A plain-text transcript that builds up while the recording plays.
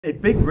A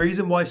big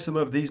reason why some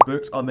of these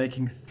books are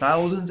making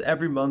thousands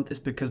every month is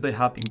because they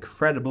have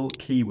incredible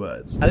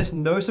keywords. And it's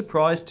no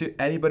surprise to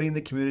anybody in the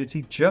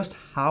community just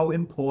how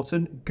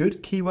important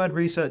good keyword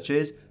research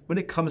is when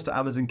it comes to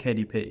Amazon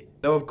KDP.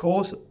 Now, of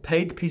course,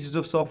 paid pieces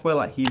of software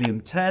like Helium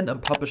 10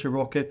 and Publisher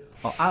Rocket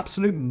are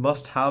absolute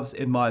must-haves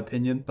in my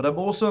opinion, but I'm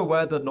also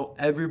aware that not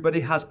everybody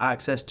has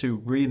access to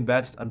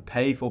reinvest and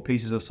pay for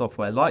pieces of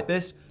software like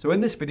this. So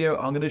in this video,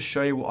 I'm going to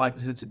show you what I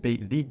consider to be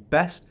the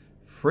best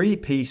free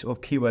piece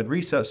of keyword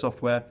research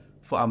software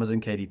for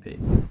Amazon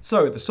KDP.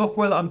 So the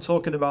software that I'm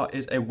talking about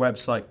is a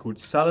website called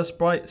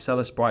Sellersprite,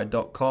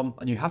 sellersprite.com,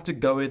 and you have to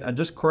go in and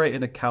just create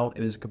an account.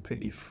 It is a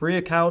completely free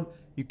account.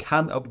 You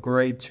can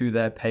upgrade to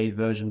their paid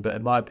version, but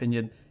in my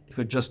opinion, if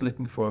you're just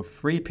looking for a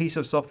free piece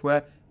of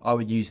software, I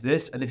would use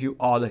this. And if you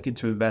are looking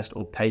to invest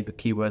or pay for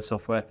keyword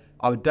software,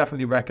 I would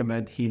definitely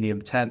recommend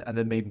Helium 10 and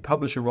then maybe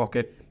Publisher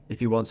Rocket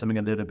if you want something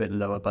a little bit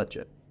lower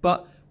budget.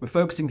 But we're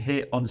focusing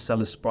here on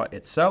Sellersprite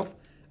itself.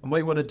 And what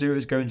you want to do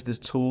is go into this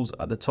tools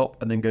at the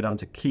top and then go down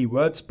to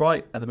Keyword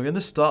Sprite. And then we're going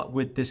to start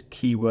with this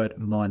keyword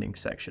mining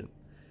section.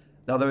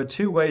 Now, there are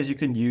two ways you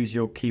can use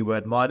your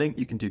keyword mining.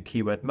 You can do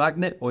keyword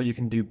magnet or you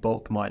can do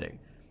bulk mining.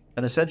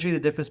 And essentially the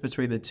difference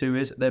between the two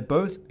is they're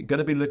both going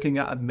to be looking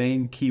at a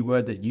main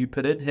keyword that you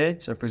put in here.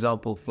 So for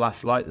example,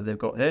 flashlight that they've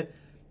got here.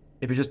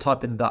 If you just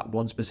type in that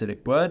one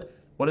specific word,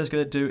 what it's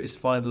going to do is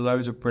find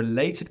loads of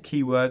related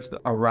keywords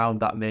that are around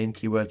that main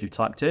keyword you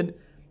typed in.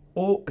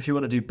 Or if you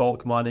want to do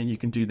bulk mining, you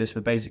can do this for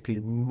basically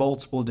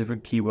multiple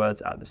different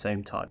keywords at the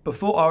same time. But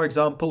for our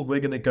example, we're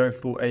going to go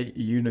for a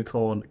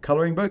unicorn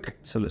coloring book.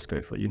 So let's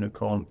go for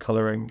unicorn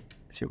coloring,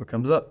 see what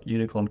comes up,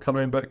 unicorn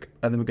coloring book.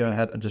 And then we go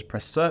ahead and just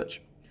press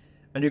search.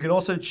 And you can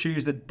also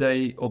choose the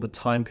day or the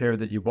time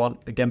period that you want.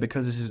 Again,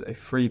 because this is a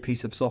free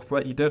piece of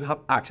software, you don't have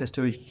access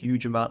to a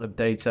huge amount of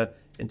data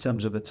in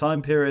terms of the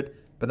time period,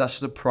 but that's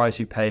just the price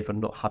you pay for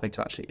not having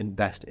to actually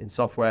invest in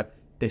software.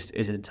 This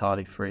is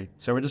entirely free.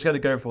 So we're just going to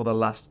go for the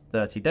last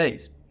 30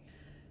 days.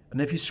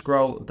 And if you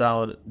scroll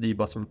down the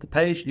bottom of the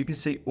page, you can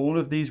see all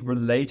of these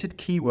related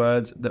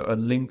keywords that are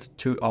linked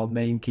to our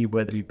main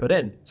keyword that we put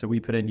in. So we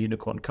put in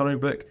unicorn coloring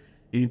book,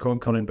 unicorn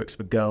coloring books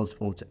for girls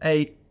 4 to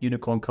 8,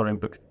 unicorn coloring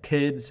books for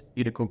kids,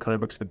 unicorn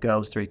coloring books for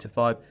girls 3 to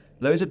 5.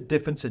 Loads of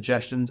different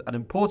suggestions and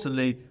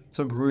importantly,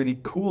 some really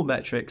cool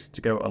metrics to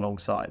go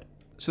alongside.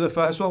 So the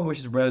first one, which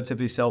is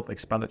relatively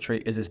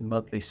self-explanatory, is this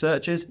monthly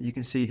searches. You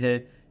can see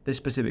here, this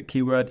specific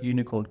keyword,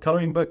 unicorn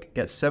coloring book,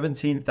 gets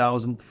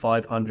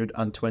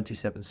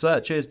 17,527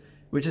 searches,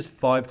 which is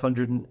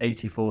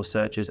 584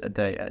 searches a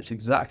day. And it's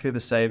exactly the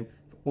same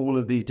for all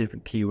of these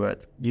different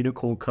keywords.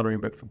 Unicorn coloring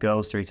book for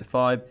girls 3 to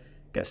 5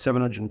 gets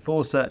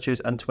 704 searches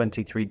and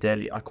 23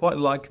 daily. I quite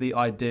like the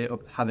idea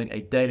of having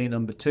a daily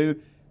number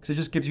too, because it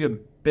just gives you a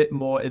bit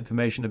more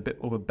information, a bit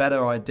of a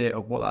better idea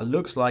of what that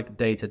looks like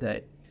day to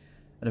day.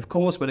 And of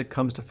course, when it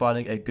comes to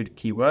finding a good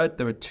keyword,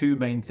 there are two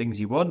main things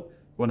you want.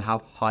 You want to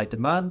have high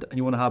demand and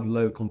you want to have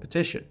low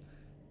competition.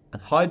 And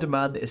high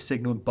demand is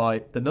signaled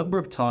by the number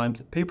of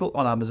times people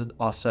on Amazon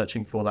are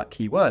searching for that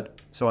keyword.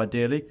 So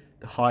ideally,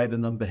 the higher the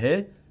number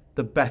here,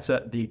 the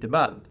better the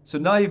demand. So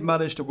now you've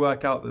managed to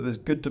work out that there's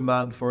good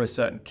demand for a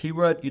certain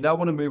keyword, you now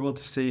want to move on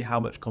to see how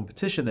much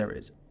competition there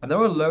is. And there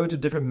are loads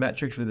of different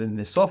metrics within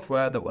this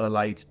software that will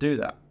allow you to do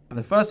that. And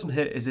the first one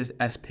here is this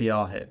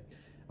SPR here.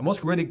 And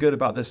what's really good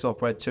about this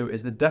software too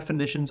is the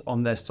definitions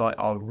on their site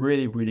are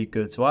really, really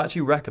good. So I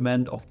actually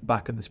recommend off the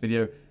back of this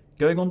video,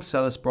 going on to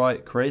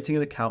Sellersprite, creating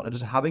an account and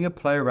just having a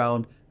play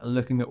around and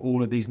looking at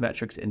all of these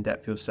metrics in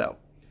depth yourself.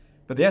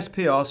 But the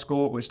SPR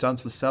score, which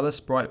stands for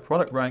Sellersprite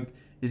Product Rank,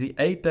 is the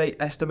 8-day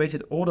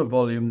estimated order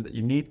volume that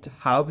you need to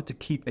have to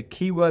keep a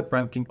keyword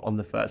ranking on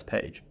the first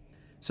page.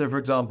 So for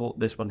example,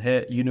 this one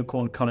here,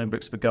 unicorn coloring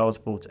books for girls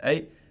 4 to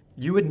 8,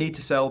 you would need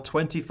to sell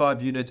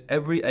 25 units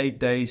every 8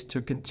 days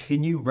to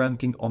continue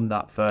ranking on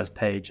that first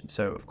page.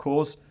 So of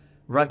course,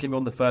 ranking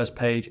on the first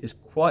page is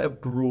quite a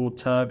broad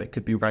term. It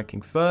could be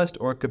ranking first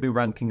or it could be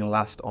ranking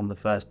last on the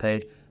first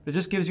page. But it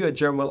just gives you a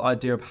general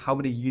idea of how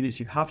many units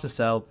you have to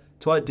sell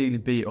to ideally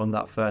be on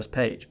that first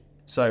page.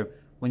 So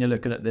when you're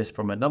looking at this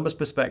from a numbers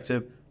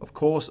perspective, of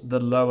course, the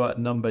lower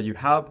number you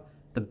have,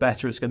 the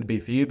better it's going to be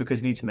for you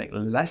because you need to make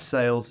less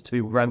sales to be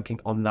ranking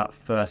on that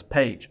first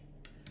page.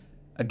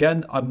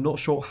 Again, I'm not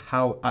sure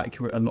how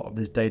accurate a lot of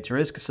this data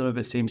is because some of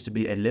it seems to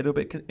be a little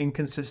bit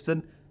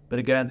inconsistent. But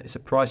again, it's a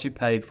price you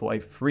paid for a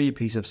free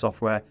piece of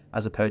software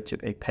as opposed to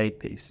a paid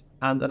piece.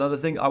 And another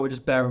thing I would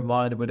just bear in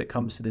mind when it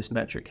comes to this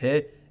metric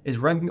here is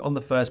ranking on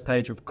the first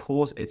page. Of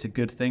course, it's a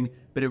good thing,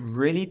 but it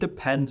really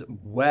depends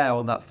where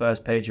on that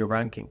first page you're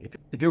ranking.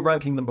 If you're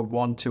ranking number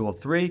 1, 2, or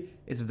 3,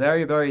 it's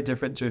very, very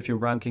different to if you're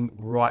ranking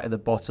right at the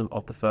bottom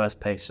of the first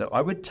page. So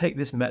I would take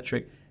this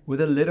metric with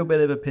a little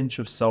bit of a pinch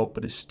of salt,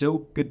 but it's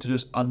still good to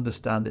just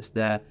understand it's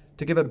there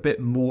to give a bit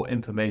more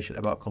information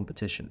about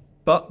competition.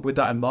 But with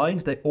that in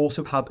mind, they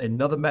also have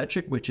another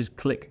metric, which is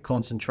click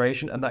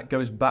concentration. And that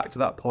goes back to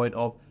that point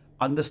of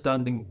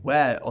understanding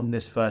where on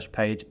this first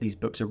page these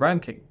books are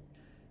ranking.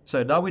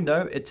 So now we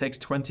know it takes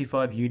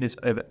 25 units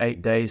over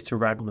 8 days to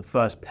rank on the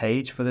first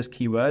page for this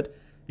keyword.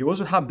 you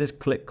also have this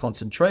click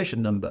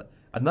concentration number,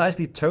 and that is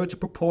the total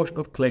proportion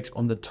of clicks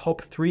on the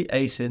top 3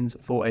 ASINs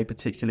for a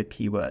particular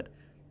keyword.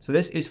 So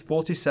this is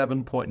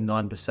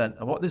 47.9%.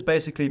 And what this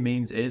basically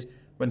means is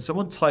when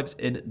someone types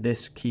in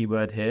this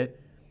keyword here,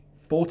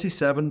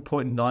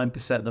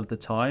 47.9% of the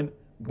time,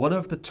 one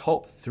of the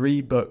top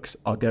 3 books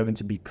are going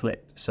to be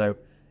clicked. So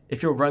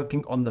if you're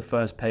ranking on the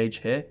first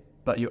page here,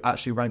 but you're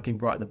actually ranking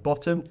right at the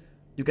bottom,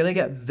 you're going to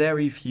get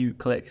very few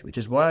clicks, which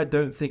is why I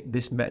don't think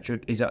this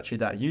metric is actually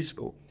that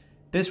useful.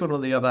 This one,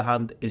 on the other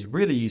hand, is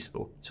really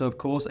useful. So of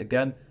course,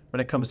 again, when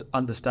it comes to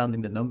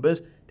understanding the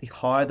numbers, the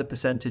higher the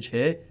percentage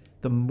here,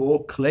 the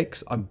more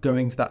clicks are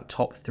going to that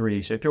top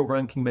 3. So if you're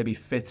ranking maybe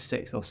 5th,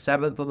 6th, or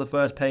 7th on the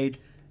first page,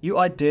 you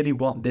ideally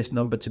want this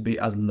number to be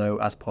as low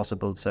as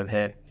possible. So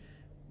here,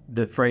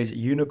 the phrase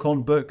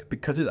unicorn book,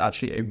 because it's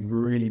actually a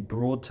really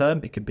broad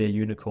term, it could be a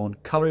unicorn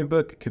coloring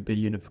book, it could be a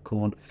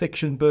unicorn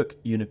fiction book,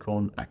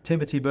 unicorn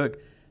activity book.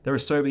 There are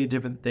so many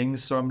different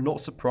things, so I'm not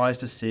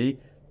surprised to see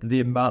that the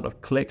amount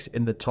of clicks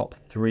in the top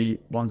 3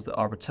 ones that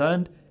are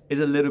returned is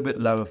a little bit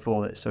lower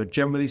for this. So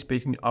generally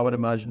speaking, I would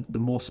imagine the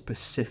more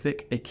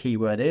specific a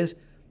keyword is,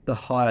 the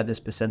higher this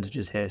percentage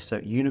is here.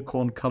 So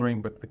unicorn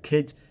coloring book for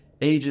kids,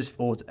 ages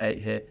 4 to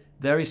 8 here,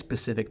 very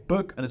specific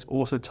book, and it's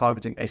also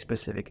targeting a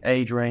specific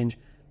age range.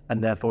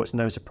 And therefore, it's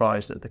no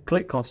surprise that the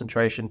click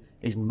concentration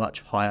is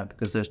much higher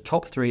because those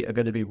top 3 are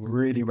going to be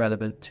really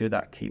relevant to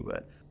that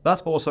keyword.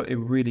 That's also a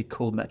really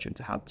cool metric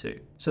to have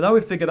too. So now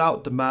we've figured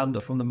out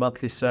demand from the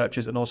monthly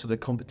searches and also the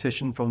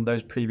competition from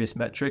those previous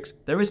metrics.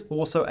 There is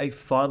also a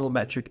final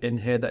metric in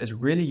here that is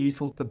really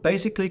useful for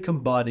basically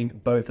combining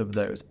both of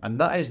those. And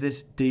that is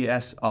this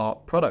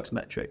DSR products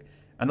metric.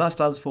 And that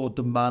stands for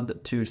demand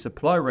to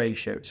supply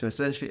ratio. So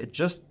essentially, it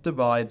just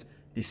divides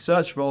the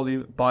search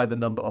volume by the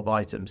number of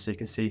items. So you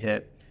can see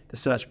here, the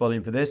search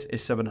volume for this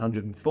is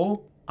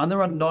 704, and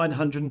there are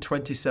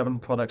 927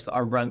 products that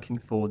are ranking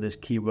for this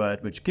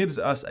keyword, which gives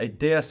us a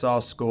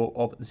DSR score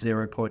of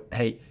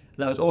 0.8.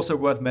 Now, it's also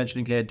worth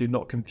mentioning here, do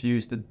not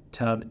confuse the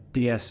term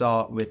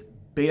DSR with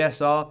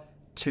BSR,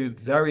 2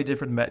 very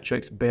different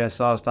metrics.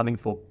 BSR standing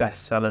for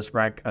best sellers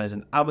rank and is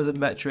an Amazon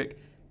metric.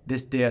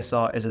 This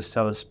DSR is a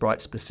seller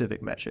sprite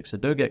specific metric, so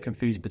don't get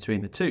confused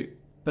between the 2.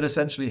 But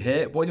essentially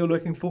here, what you're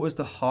looking for is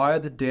the higher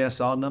the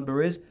DSR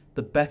number is,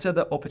 the better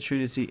the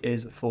opportunity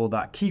is for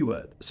that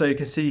keyword. So you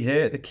can see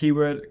here, the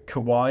keyword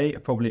kawaii, I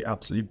probably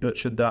absolutely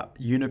butchered that,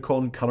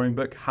 unicorn coloring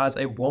book, has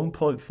a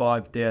 1.5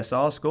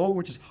 DSR score,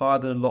 which is higher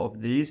than a lot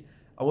of these.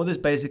 And what this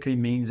basically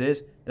means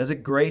is there's a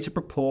greater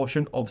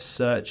proportion of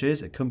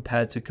searches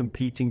compared to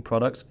competing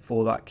products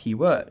for that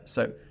keyword.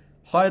 So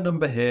higher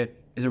number here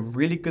is a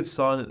really good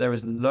sign that there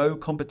is low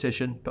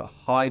competition but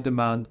high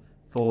demand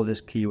for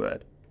this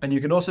keyword. And you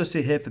can also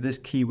see here for this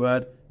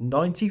keyword,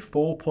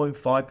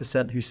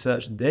 94.5% who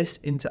search this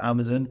into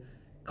Amazon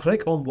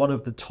click on one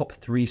of the top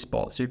 3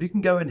 spots. So if you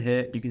can go in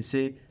here, you can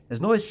see there's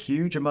not a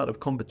huge amount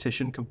of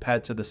competition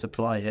compared to the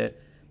supply here.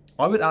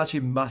 I would actually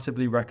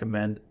massively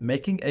recommend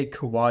making a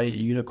kawaii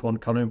unicorn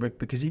coloring book,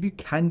 because if you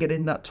can get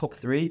in that top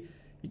 3,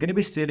 you're going to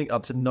be stealing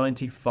up to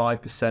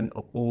 95%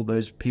 of all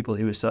those people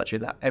who are searching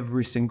that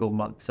every single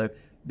month. So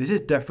this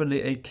is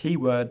definitely a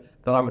keyword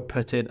that I would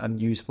put in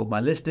and use for my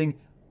listing,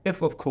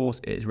 if of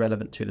course it is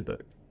relevant to the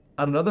book.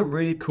 And another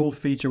really cool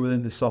feature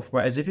within the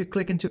software is if you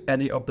click into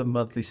any of the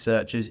monthly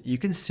searches, you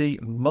can see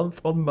month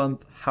on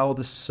month how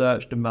the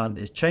search demand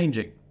is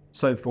changing.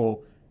 So for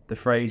the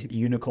phrase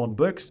unicorn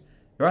books,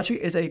 there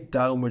actually is a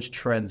downwards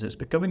trend. So it's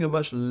becoming a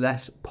much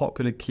less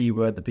popular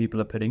keyword that people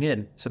are putting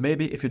in. So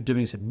maybe if you're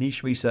doing some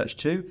niche research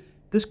too,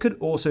 this could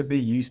also be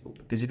useful,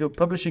 because if you're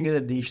publishing in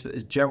a niche that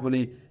is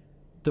generally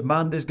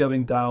demand is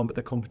going down but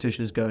the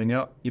competition is going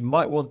up, you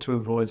might want to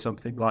avoid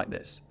something like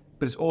this.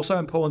 But it's also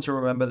important to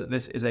remember that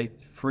this is a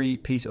free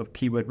piece of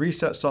keyword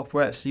research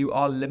software, so you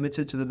are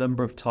limited to the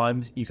number of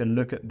times you can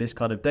look at this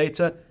kind of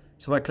data.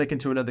 So if I click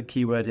into another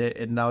keyword here,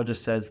 it now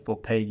just says for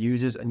paid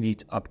users and you need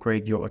to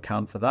upgrade your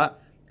account for that.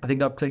 I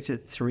think I've clicked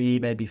it 3,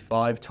 maybe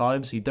 5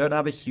 times, so you don't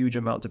have a huge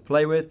amount to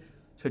play with.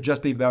 So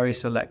just be very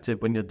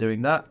selective when you're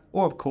doing that.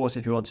 Or of course,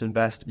 if you want to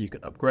invest, you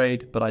can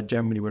upgrade, but I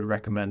generally would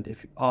recommend,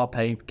 if you are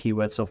paying for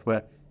keyword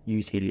software,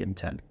 use Helium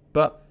 10.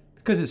 But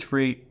because it's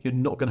free, you're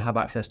not going to have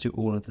access to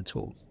all of the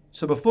tools.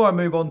 So before I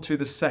move on to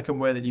the second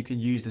way that you can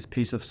use this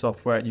piece of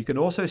software, you can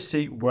also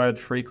see word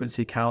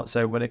frequency count.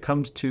 So when it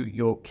comes to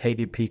your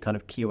KDP kind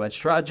of keyword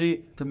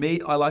strategy, for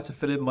me, I like to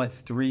fill in my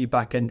 3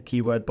 backend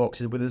keyword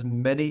boxes with as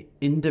many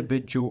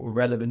individual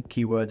relevant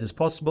keywords as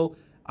possible.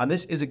 And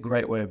this is a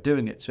great way of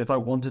doing it. So if I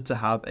wanted to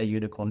have a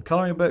unicorn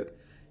coloring book,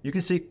 you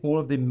can see all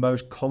of the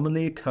most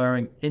commonly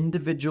occurring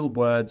individual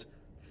words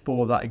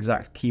for that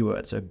exact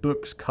keyword. So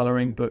books,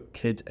 coloring book,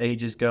 kids,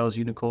 ages, girls,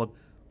 unicorn,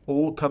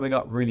 all coming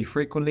up really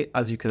frequently,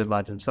 as you can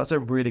imagine. So that's a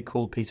really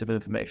cool piece of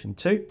information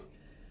too.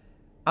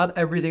 And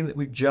everything that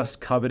we've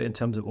just covered in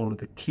terms of all of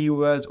the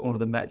keywords, all of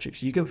the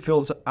metrics, you can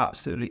filter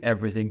absolutely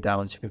everything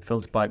down. So you can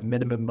filter by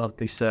minimum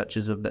monthly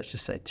searches of, let's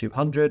just say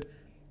 200,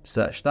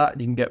 search that,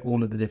 and you can get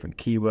all of the different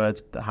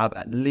keywords that have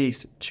at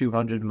least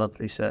 200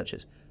 monthly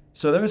searches.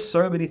 So there are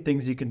so many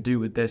things you can do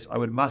with this. I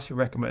would massively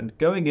recommend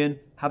going in,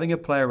 having a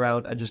play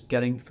around and just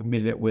getting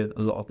familiar with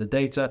a lot of the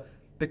data,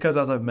 because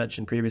as I've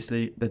mentioned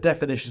previously, the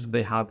definitions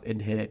they have in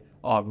here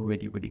are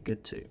really, really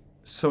good too.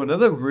 So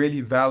another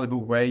really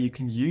valuable way you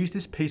can use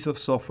this piece of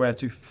software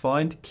to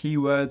find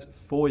keywords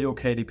for your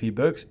KDP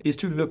books is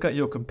to look at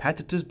your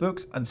competitors'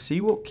 books and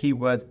see what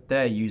keywords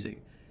they're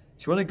using.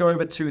 So you want to go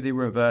over to the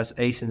reverse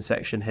ASIN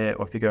section here,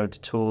 or if you go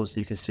into tools,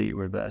 you can see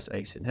reverse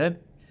ASIN here.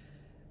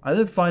 And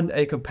then find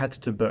a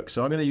competitor book.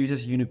 So I'm going to use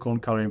this unicorn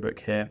coloring book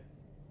here.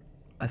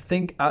 I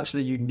think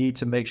actually you need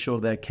to make sure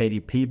they're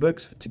KDP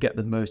books to get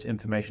the most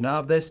information out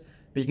of this.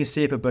 But you can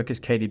see if a book is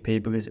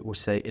KDP because it will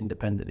say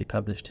independently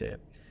published here.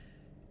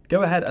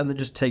 Go ahead and then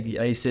just take the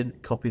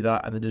ASIN, copy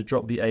that, and then just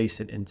drop the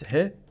ASIN into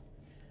here.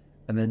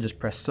 And then just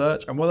press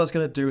search. And what that's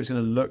going to do is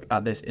going to look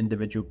at this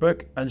individual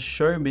book and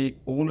show me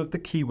all of the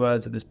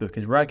keywords that this book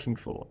is ranking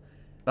for.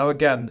 Now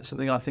again,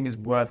 something I think is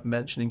worth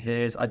mentioning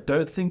here is I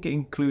don't think it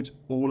includes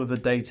all of the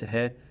data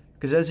here,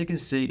 because as you can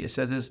see, it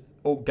says there's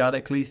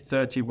organically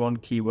 31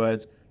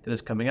 keywords that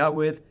it's coming out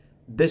with.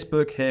 This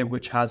book here,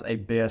 which has a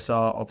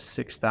BSR of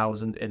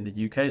 6,000 in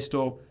the UK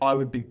store, I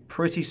would be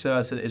pretty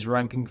certain is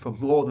ranking for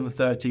more than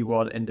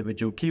 31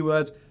 individual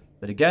keywords.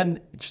 But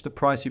again, it's just the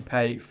price you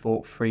pay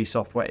for free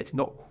software. It's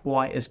not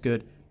quite as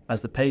good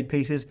as the paid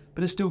pieces,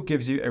 but it still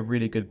gives you a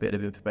really good bit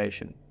of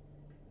information.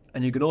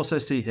 And you can also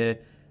see here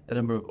the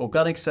number of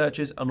organic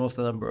searches and also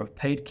the number of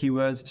paid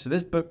keywords. So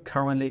this book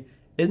currently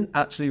isn't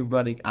actually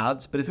running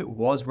ads, but if it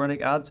was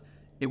running ads,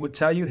 it would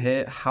tell you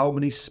here how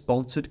many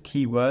sponsored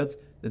keywords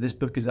that this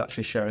book is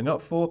actually showing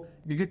up for.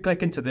 You could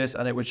click into this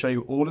and it would show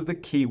you all of the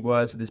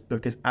keywords that this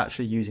book is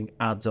actually using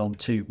ads on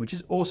too, which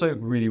is also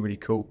really, really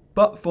cool.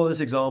 But for this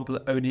example,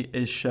 it only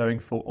is showing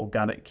for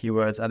organic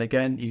keywords. And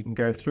again, you can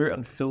go through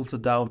and filter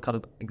down kind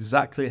of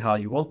exactly how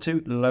you want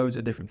to. Loads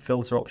of different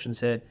filter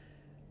options here.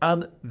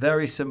 And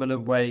very similar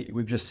way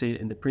we've just seen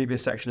in the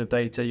previous section of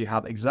data, you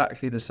have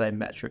exactly the same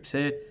metrics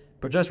here,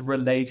 but just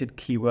related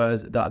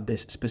keywords that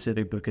this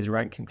specific book is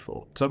ranking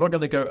for. So I'm not going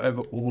to go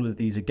over all of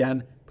these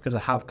again, because I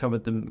have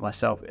covered them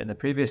myself in the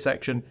previous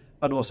section,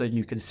 and also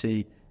you can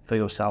see for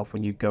yourself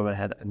when you go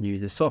ahead and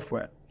use this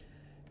software.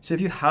 So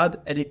if you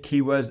had any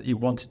keywords that you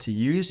wanted to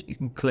use, you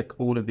can click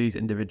all of these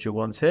individual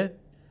ones here,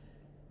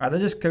 and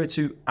then just go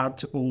to add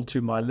to all to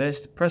my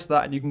list, press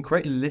that, and you can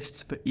create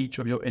lists for each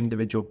of your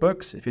individual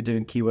books. If you're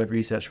doing keyword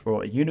research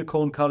for a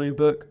unicorn coloring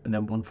book and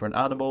then one for an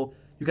animal,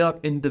 you can have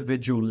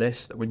individual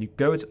lists that when you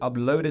go to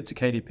upload it to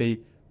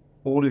KDP,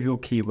 all of your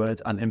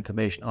keywords and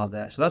information are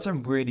there. So that's a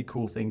really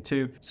cool thing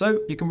too. So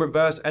you can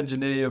reverse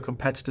engineer your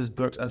competitors'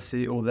 books and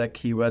see all their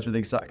keywords with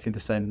exactly the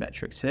same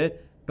metrics here.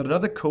 But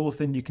another cool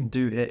thing you can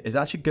do here is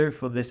actually go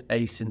for this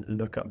ASIN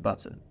lookup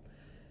button.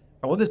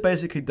 And what this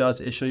basically does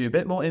is show you a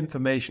bit more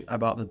information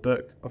about the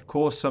book. Of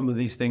course, some of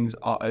these things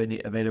are only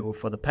available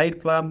for the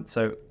paid plan,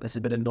 so this is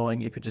a bit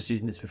annoying if you're just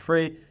using this for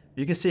free.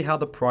 You can see how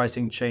the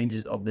pricing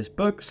changes of this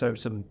book, so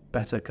some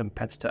better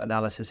competitor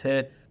analysis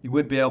here. You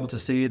would be able to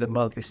see the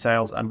monthly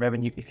sales and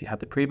revenue if you had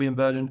the premium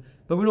version,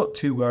 but we're not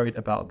too worried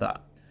about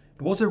that.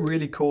 But what's a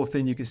really cool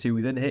thing you can see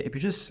within here, if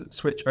you just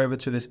switch over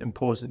to this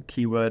important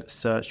keyword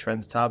search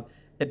trends tab,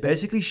 it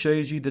basically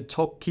shows you the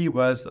top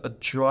keywords that are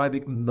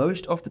driving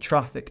most of the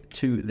traffic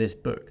to this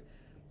book.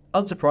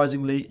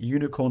 Unsurprisingly,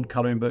 unicorn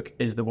coloring book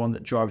is the one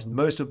that drives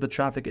most of the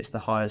traffic. It's the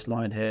highest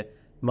line here.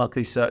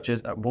 Monthly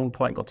searches at one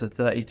point got to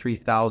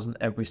 33,000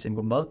 every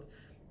single month.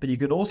 But you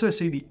can also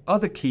see the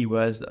other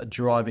keywords that are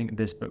driving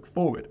this book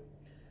forward.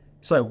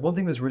 So one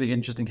thing that's really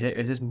interesting here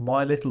is this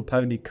My Little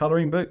Pony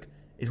coloring book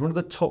is one of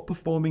the top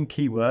performing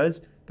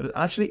keywords, but it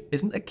actually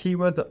isn't a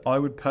keyword that I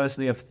would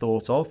personally have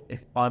thought of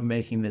if I'm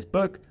making this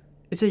book.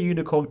 It's a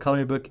unicorn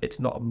coloring book, it's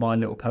not a My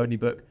Little Pony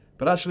book,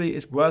 but actually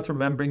it's worth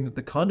remembering that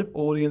the kind of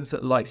audience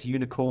that likes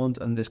unicorns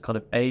and this kind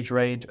of age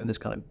range and this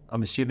kind of,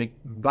 I'm assuming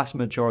vast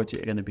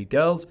majority are going to be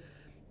girls,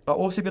 are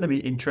also going to be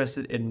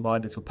interested in My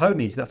Little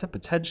Ponies. That's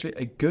potentially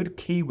a good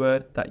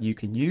keyword that you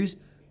can use.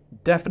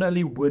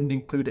 Definitely wouldn't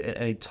include it in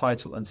any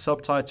title and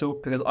subtitle,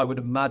 because I would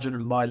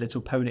imagine My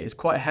Little Pony is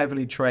quite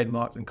heavily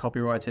trademarked and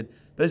copyrighted,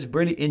 but it's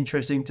really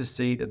interesting to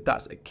see that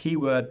that's a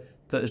keyword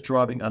that is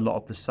driving a lot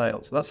of the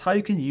sales. So that's how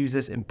you can use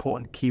this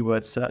important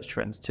keyword search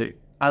trends too.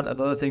 And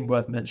another thing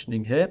worth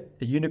mentioning here,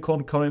 a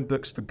unicorn coloring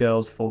books for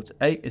girls 4 to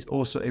 8 is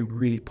also a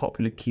really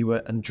popular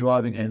keyword and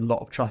driving a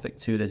lot of traffic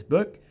to this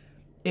book.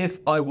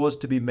 If I was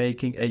to be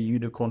making a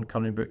unicorn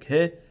coloring book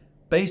here,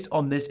 based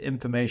on this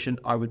information,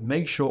 I would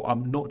make sure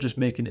I'm not just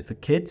making it for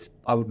kids.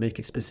 I would make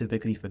it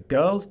specifically for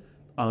girls.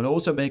 I would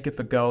also make it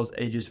for girls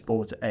ages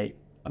 4 to 8.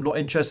 I'm not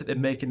interested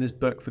in making this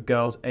book for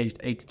girls aged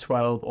 8 to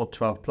 12 or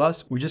 12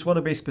 plus. We just want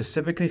to be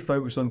specifically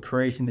focused on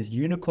creating this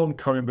unicorn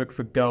coloring book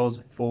for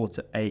girls 4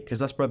 to 8, because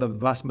that's where the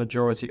vast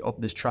majority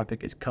of this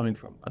traffic is coming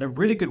from. And a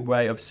really good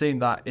way of seeing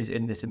that is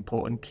in this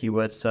important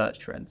keyword search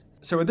trend.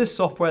 So with this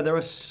software, there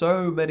are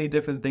so many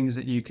different things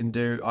that you can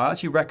do. I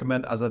actually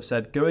recommend, as I've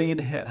said, going in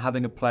here and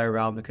having a play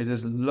around, because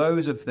there's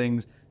loads of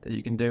things that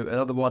you can do.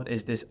 Another one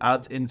is this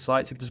ads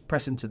insights. You can just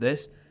press into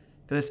this.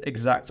 for this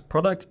exact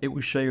product, it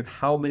will show you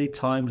how many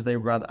times they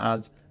ran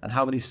ads and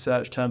how many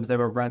search terms they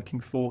were ranking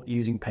for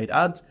using paid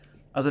ads.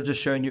 As I've just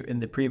shown you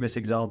in the previous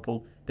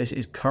example, this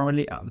is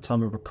currently at the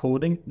time of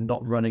recording,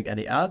 not running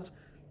any ads.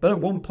 But at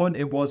one point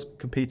it was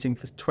competing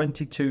for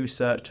 22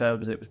 search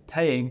terms that it was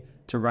paying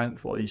to rank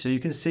for you. So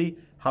you can see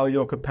how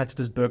your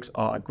competitors' books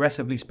are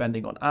aggressively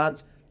spending on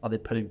ads. Are they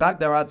putting back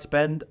their ad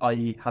spend,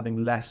 i.e.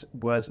 having less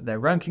words that they're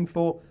ranking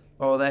for,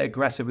 or are they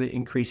aggressively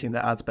increasing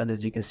their ad spend?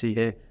 As you can see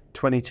here,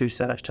 22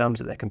 search terms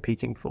that they're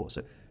competing for.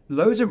 So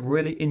loads of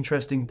really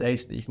interesting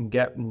data that you can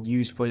get and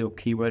use for your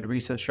keyword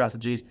research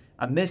strategies.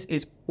 And this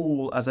is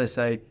all, as I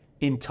say,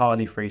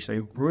 entirely free. So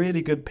a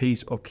really good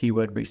piece of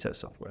keyword research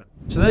software.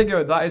 So there you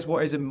go. That is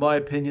what is, in my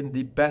opinion,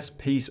 the best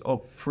piece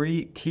of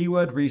free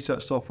keyword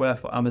research software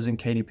for Amazon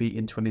KDP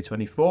in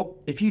 2024.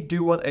 If you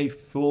do want a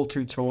full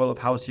tutorial of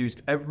how to use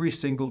every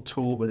single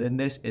tool within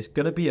this, it's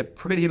going to be a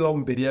pretty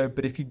long video.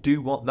 But if you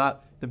do want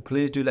that, then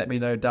please do let me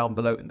know down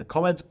below in the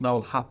comments and I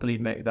will happily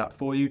make that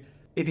for you.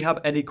 If you have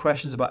any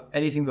questions about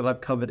anything that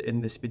I've covered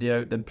in this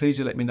video, then please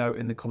do let me know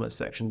in the comments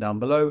section down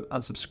below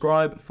and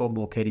subscribe for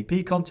more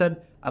KDP content,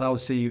 and I'll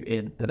see you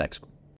in the next one.